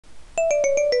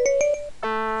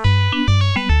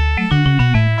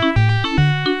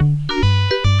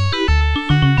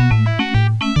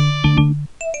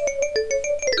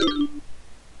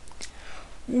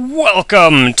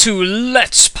Welcome to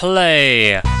Let's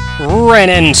Play Ren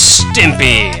and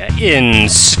Stimpy in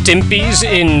Stimpy's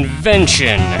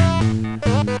Invention.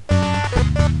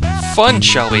 Fun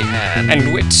shall we have?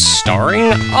 And it's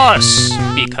starring us,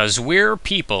 because we're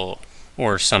people,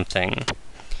 or something.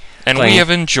 And we have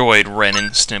enjoyed Ren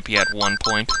and Stimpy at one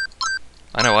point.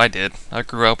 I know I did. I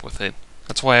grew up with it.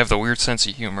 That's why I have the weird sense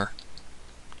of humor.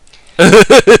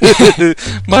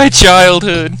 My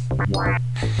childhood.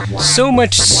 So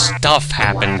much stuff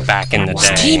happened back in the day.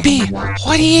 Stimpy,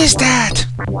 what is that?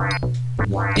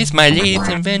 It's my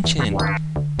latest invention.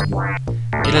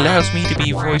 It allows me to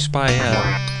be voiced by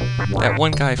that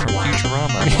one guy from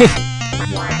Futurama.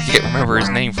 I can't remember his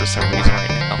name for some reason right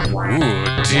now. Ooh,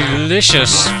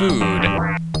 delicious food.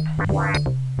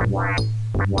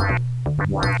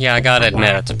 Yeah, I gotta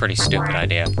admit, it's a pretty stupid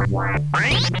idea. That's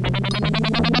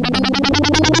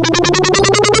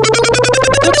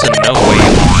no way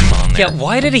on there. Yeah,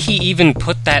 why did he even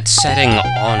put that setting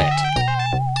on it?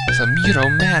 It's a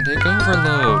mutomatic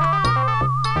overload.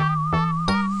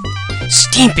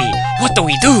 Stimpy, what do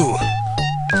we do?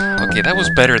 Okay, that was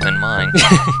better than mine.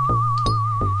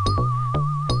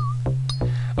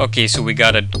 Okay, so we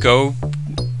gotta go...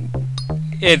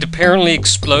 It apparently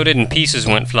exploded and pieces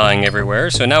went flying everywhere,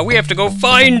 so now we have to go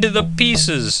find the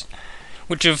pieces,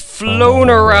 which have flown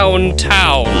around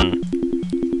town.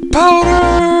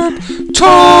 Powder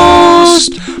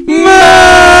Toast Man!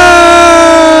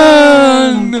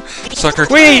 Sucker.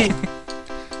 Wait!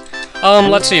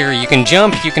 Let's see here. You can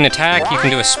jump, you can attack, you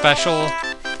can do a special,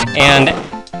 and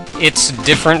it's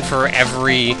different for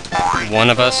every one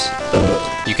of us.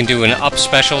 You can do an up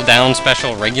special, down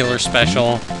special, regular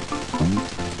special.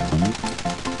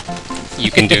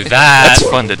 You can do that. That's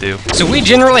fun to do. So we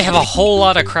generally have a whole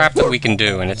lot of crap that we can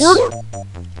do, and it's...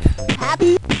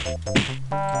 Happy?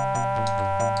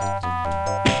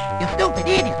 You stupid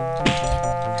idiot!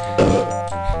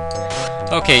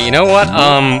 Okay, you know what?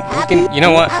 You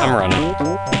know what? I'm running.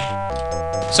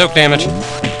 Soak damage.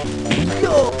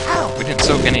 We didn't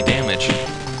soak any damage.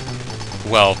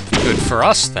 Well, good for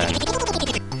us then.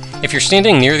 If you're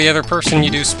standing near the other person, you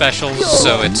do specials,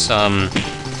 so it's, a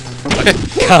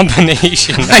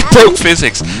combination. I broke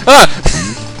physics. Ah!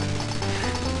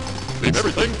 Leave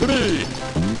everything to me.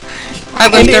 I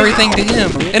left everything to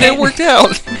him, and it worked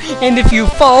out. And if you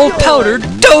fall, Powdered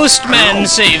Toast Man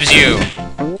saves you!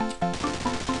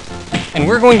 And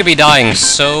we're going to be dying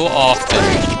so often.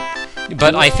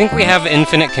 But I think we have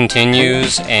infinite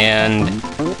continues and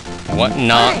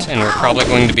whatnot, and we're probably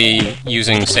going to be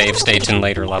using save states in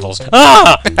later levels.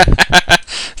 Ah!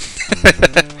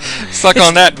 Suck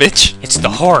on that, bitch. It's the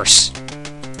horse.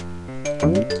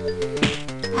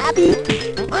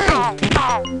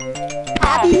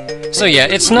 So yeah,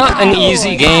 it's not an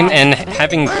easy game, and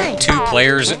having two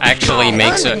players actually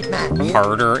makes it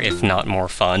harder, if not more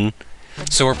fun.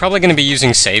 So we're probably going to be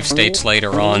using save states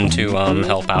later on to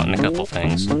help out in a couple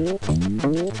things.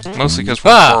 Mostly because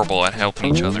we're horrible at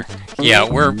helping each other. Yeah,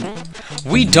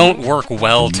 we don't work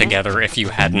well together, if you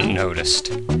hadn't noticed.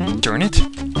 Darn it.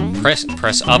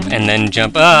 Press up and then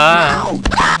jump. Ah!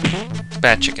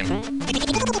 Bat chicken.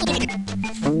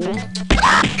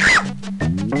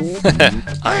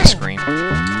 I scream.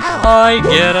 I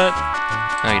get it.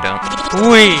 No, you don't.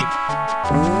 Wait.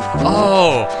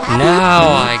 Oh, now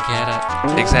I get it.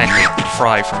 Exactly.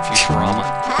 Fry from Futurama.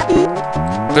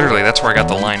 Literally, that's where I got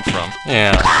the line from.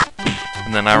 Yeah.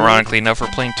 And then, ironically enough,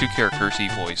 we're playing two characters he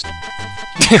voiced.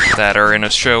 That are in a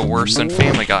show worse than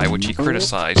Family Guy, which he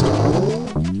criticized.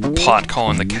 Pot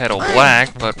calling the kettle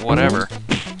black, but whatever.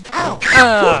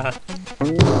 Ah.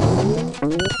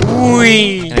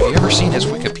 Wee. And have you ever seen his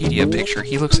Wikipedia picture?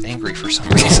 He looks angry for some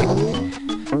reason.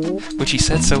 Which he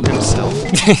said so himself.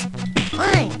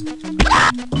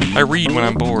 I read when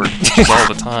I'm bored, which is all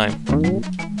the time.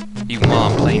 Even while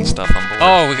I'm playing stuff, I'm bored.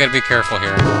 Oh, we gotta be careful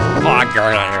here. Oh, I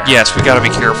got it here. Yes, we gotta be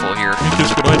careful here.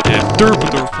 Guess what I did? Derp.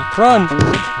 Run!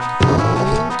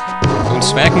 Don't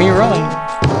smack me, run.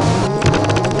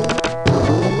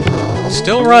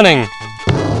 Still running.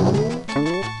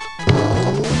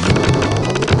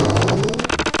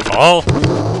 Fall.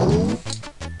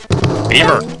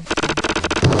 Beaver.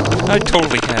 I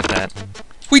totally had that.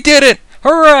 We did it!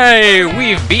 Hooray!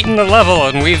 We've beaten the level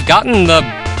and we've gotten the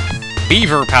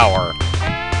beaver power.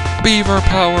 Beaver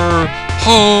power!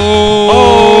 Ho!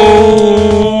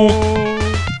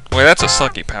 Wait, that's a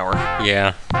sucky power.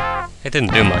 Yeah. It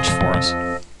didn't do much for us.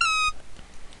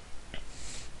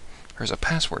 There's a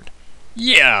password.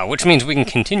 Yeah, which means we can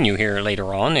continue here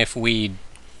later on if we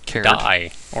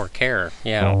die or care.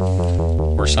 Yeah.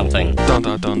 Or something.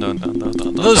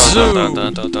 The zoo!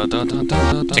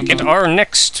 To get our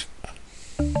next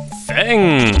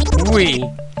thing. Whee.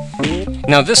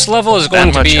 Now this level is going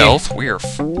That to much be health? We are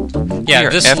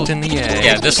effed in the egg.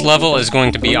 Yeah, this level is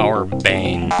going to be our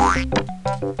bane.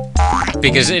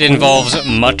 Because it involves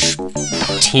much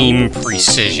team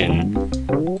precision.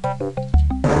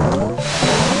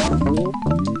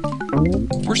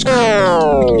 We're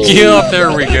screwed. Yup,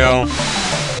 there we go.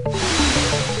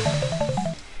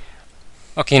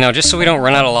 Okay, now just so we don't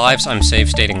run out of lives, I'm save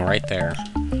stating right there.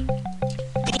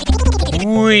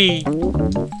 Whee!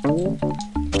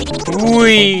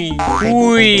 Whee!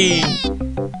 Whee!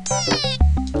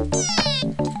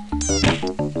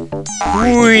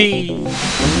 Whee!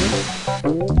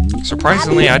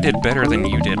 Surprisingly, I did better than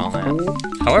you did on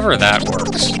that. However that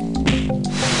works.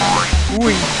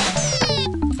 Whee!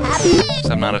 'Cause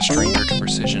I'm not a stranger to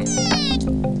precision.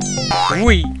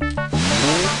 Whee!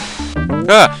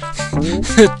 Ah!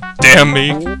 Damn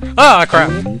me! Ah,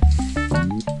 crap!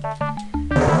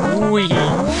 Whee!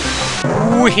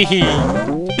 Whee!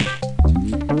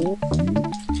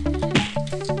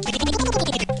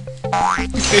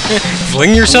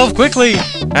 Fling yourself quickly!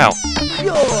 Ow.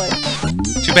 Joy.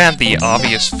 Too bad the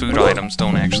obvious food items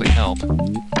don't actually help.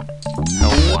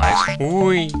 Health-wise.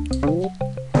 Whee!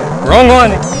 Wrong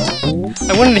one!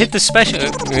 I wanted to hit the special.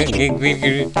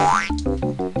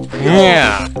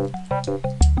 Yeah.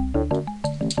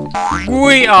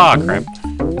 Whee! Aw, crap.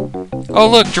 Oh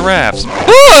look, giraffes!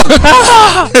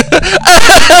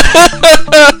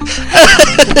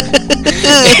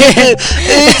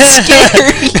 It's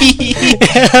scary!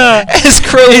 As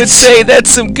Crow would say, that's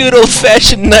some good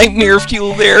old-fashioned nightmare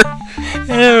fuel there.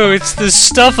 Ew, it's the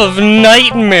stuff of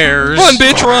nightmares. Run,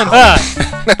 bitch, run! Ah!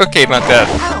 Okay, not that.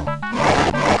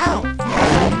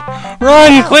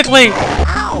 Run quickly!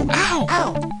 Ow. Ow!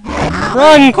 Ow.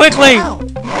 Run quickly! Ow.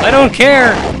 I don't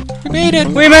care! We made it!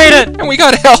 We made it! And we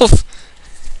got health!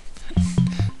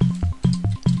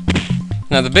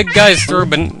 Now the big guys throw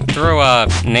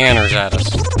nanners at us.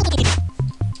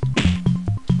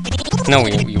 No,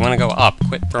 you want to go up.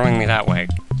 Quit throwing me that way.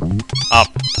 Up.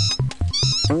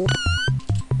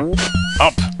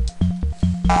 Up.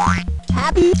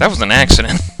 Happy. That was an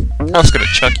accident. I was gonna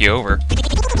chuck you over.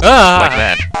 Ah! Like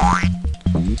that.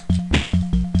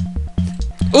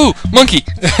 Ooh! Monkey!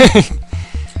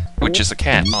 Which is a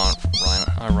cat,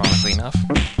 ironically enough.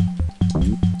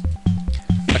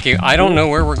 Okay, I don't know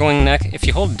where we're going next. If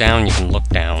you hold down, you can look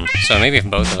down. So maybe if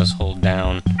both of us hold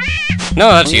down. No,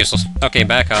 that's useless. Okay,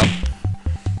 back up.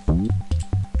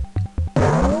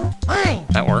 Mine.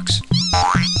 That works.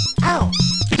 Ow.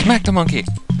 Smack the monkey!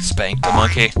 Spank the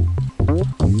monkey.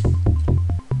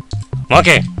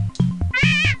 Monkey!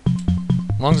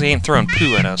 As long as he ain't throwing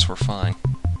poo at us, we're fine.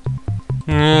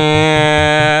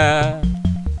 Yeah.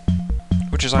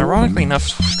 Which is ironically enough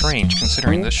strange,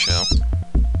 considering this show.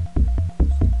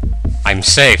 I'm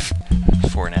safe.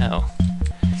 For now.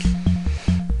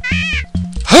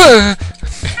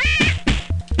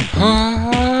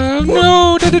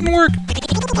 No, that didn't work!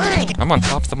 Mine. I'm on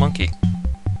top of the monkey.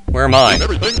 Where am I?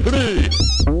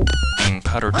 And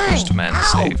Powder Toast Man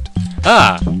saved.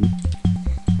 Ah!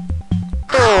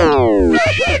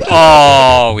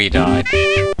 Oh, we died.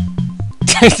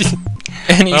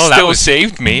 And he Well, that still was-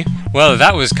 saved me. Well,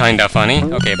 that was kinda funny.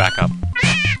 Okay, back up.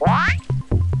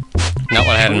 Not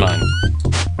what I had in mind.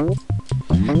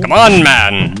 Come on,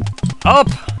 man! Up!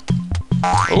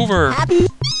 Over! Happy.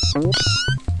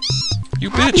 You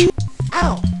bitch!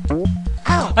 Ow.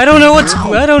 Ow. I don't know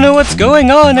what's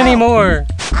going on anymore!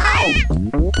 Ow.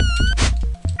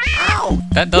 Ow.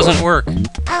 That doesn't work.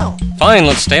 Ow. Fine,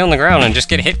 let's stay on the ground and just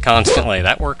get hit constantly.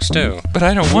 That works too. But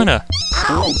I don't wanna.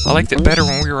 Ow. I liked it better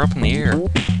when we were up in the air.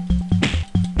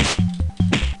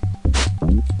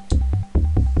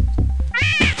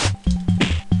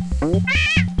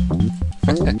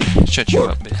 Shut you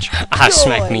up, bitch. Ah,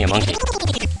 smack me a monkey.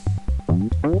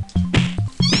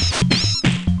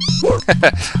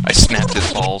 I snapped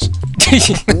his balls.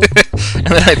 And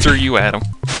then I threw you at him.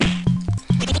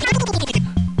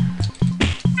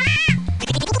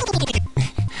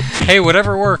 Hey,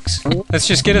 whatever works. Let's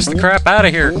just get us the crap out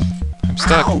of here. I'm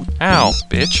stuck. Ow. Ow,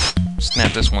 bitch.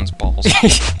 Snap this one's balls.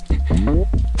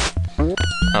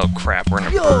 Oh crap, we're in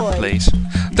a bird place.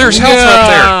 There's health right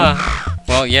Yeah.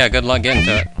 Well, yeah, good luck getting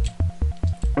to it.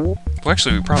 there! Well,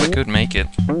 actually, we probably could make it.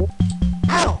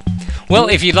 Ow. Well,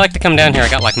 if you'd like to come down here, I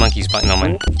got like monkeys biting on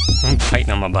my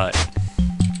butt.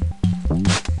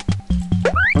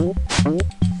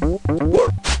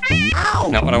 Ow.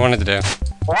 Not what I wanted to do.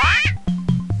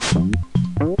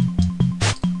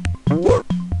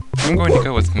 I'm going to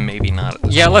go with maybe not at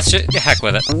this Yeah, let's just heck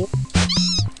with it.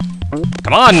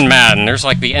 Come on, man! There's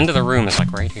like the end of the room is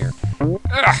like right here.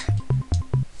 Ugh.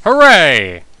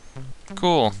 Hooray!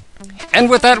 Cool. And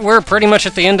with that, we're pretty much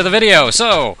at the end of the video.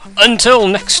 So, until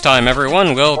next time,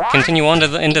 everyone, we'll continue on to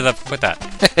with that.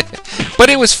 But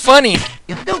it was funny.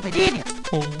 You stupid idiot.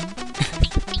 Oh.